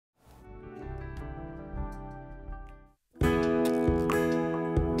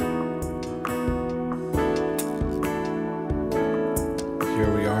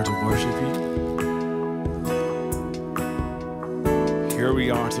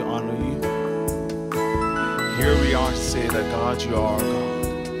to honor you. Here we are to say that God, you are our God.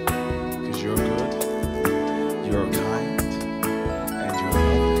 Because you're good, you're kind, and you're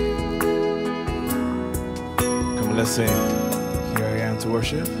lovely. Come on, let's sing. Here I am to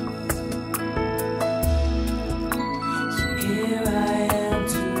worship. Here I am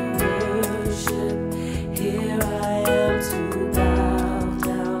to worship. Here I am to bow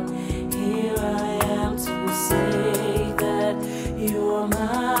down. Here I am to say that you're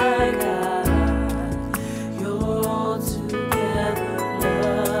my God. You're altogether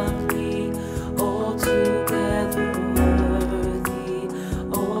lovely, altogether worthy,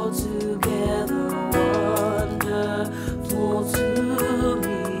 altogether wonderful to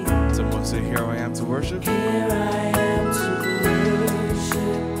me. Someone say, here I am to worship. Here I am to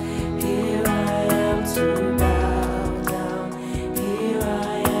worship. Here I am to bow down. Here I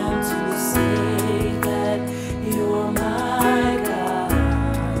am to say that you're my God.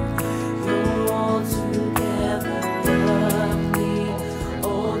 You're altogether lovely,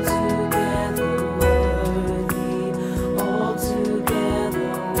 altogether worthy, altogether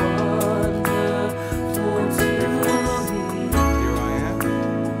wonderful to me. Here I am.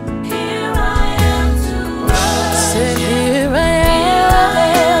 Here I am to worship. Say, here I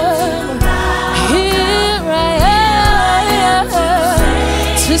am. Here I am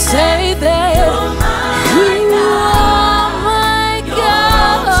to say that you are my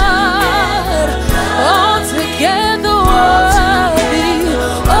God. Altogether worthy,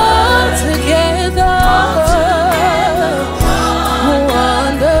 altogether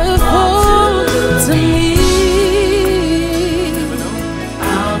wonderful to me.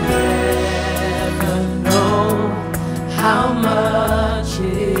 I'll never know how much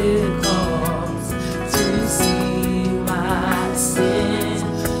it costs to see my sin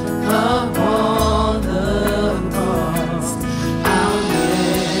upon the cross. I'll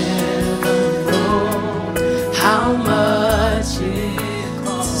never know how much it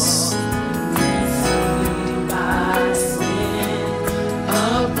costs to see my sin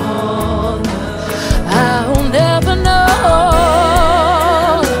upon the cross. I'll never know.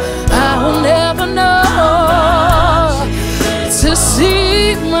 I'll never know to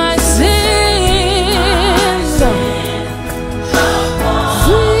see my sins.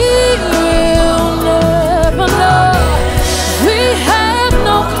 We will never know. We have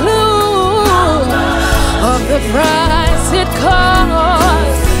no clue of the price it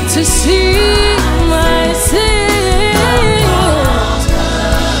costs to see my sins.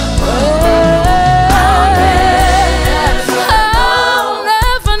 I'll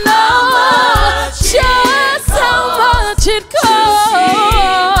never know just how much it costs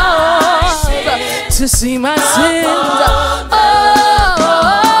to see my sins.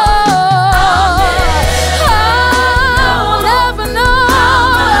 I'll never know. I'll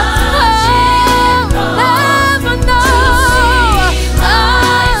never know. I'll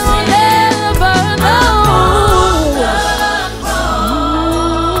never know.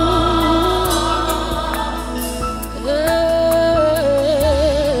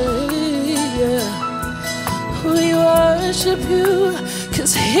 We worship you,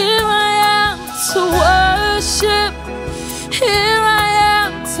 'cause here I am to worship. Here I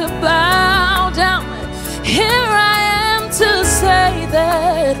am to bow down. Here I am to say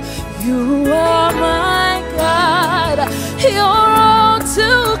that you are my God. You're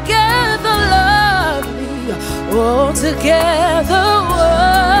altogether lovely, altogether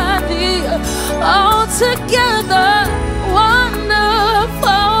worthy, altogether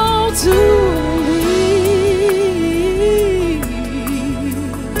wonderful to me.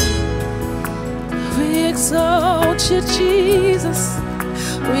 We exalt you, Jesus.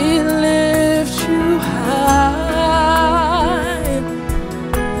 We lift you high.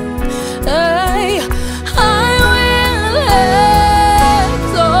 Hey, I will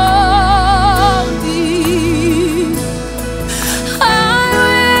exalt thee. I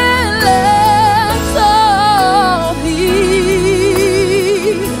will exalt thee.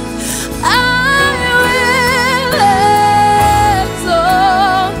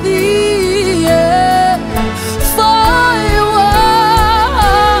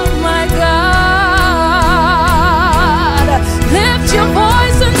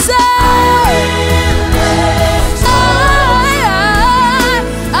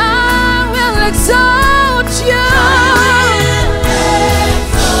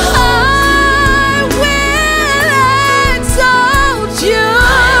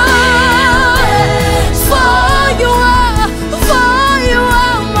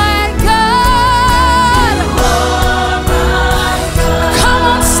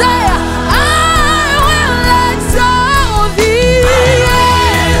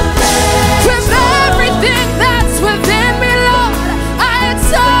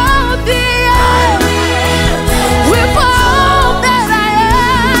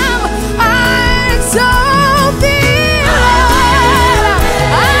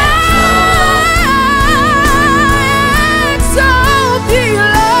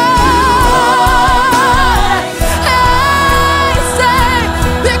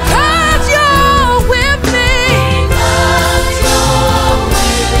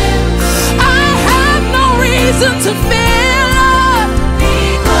 reason to fear, Lord.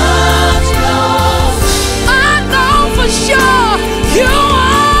 Because I know for sure you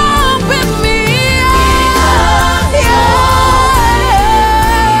are with me.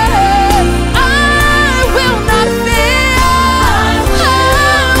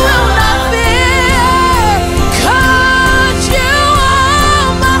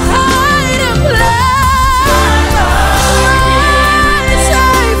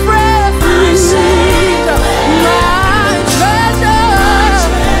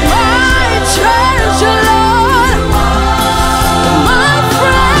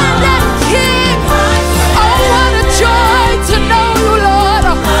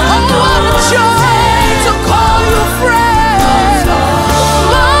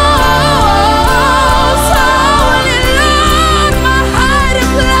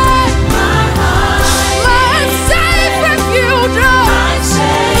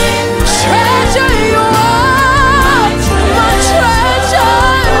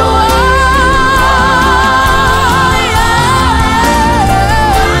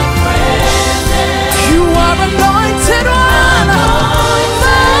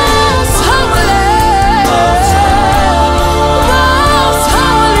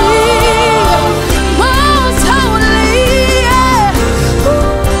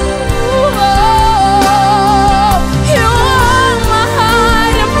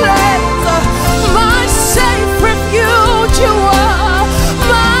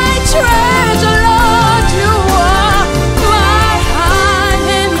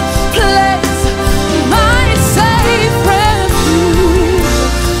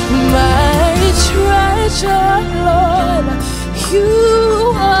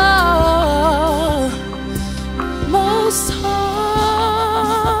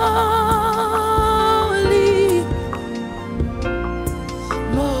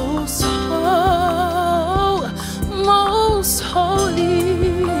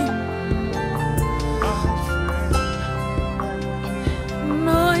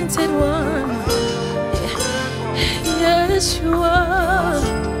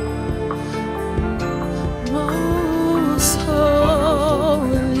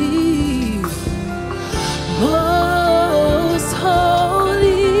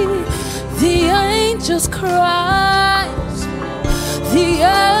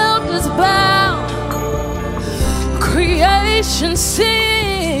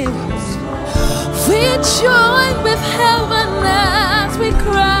 Sings, we join with heaven as we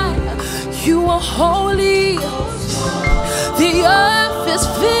cry, you are holy, the earth is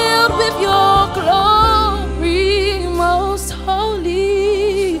filled with your glory, most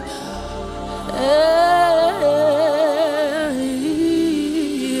holy.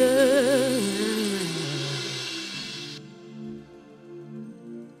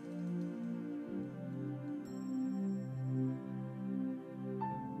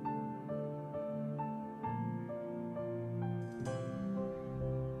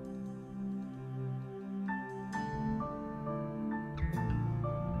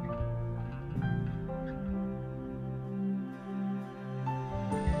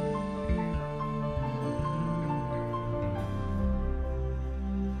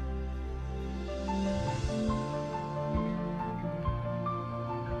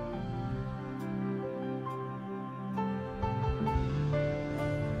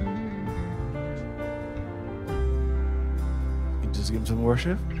 Just give him some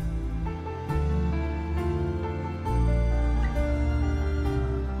worship.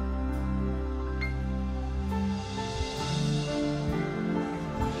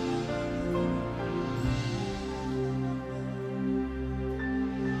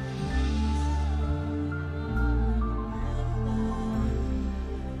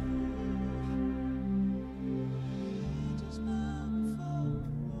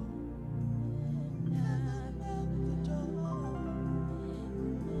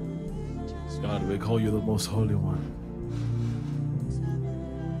 God, we call you the most holy one.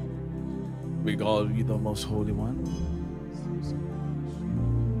 We call you the most holy one.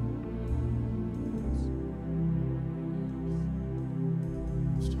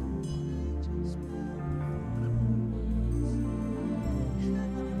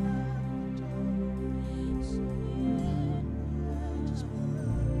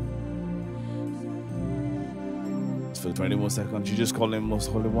 For 20 more seconds, you just call him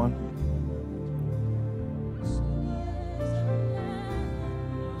most holy one.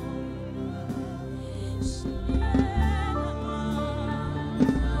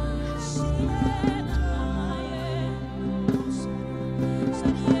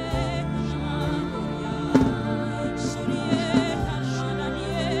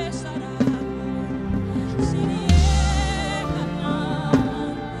 Sing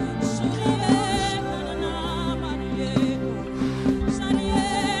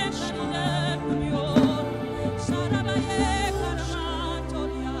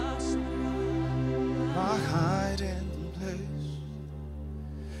my hiding place,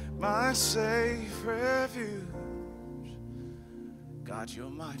 my safe refuge. God, you're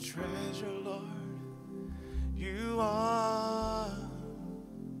my treasure, Lord. You are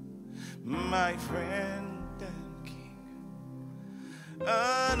my friend and King,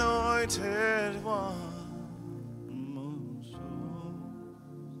 anointed one, mon soul,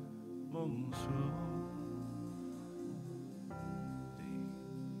 mon soul.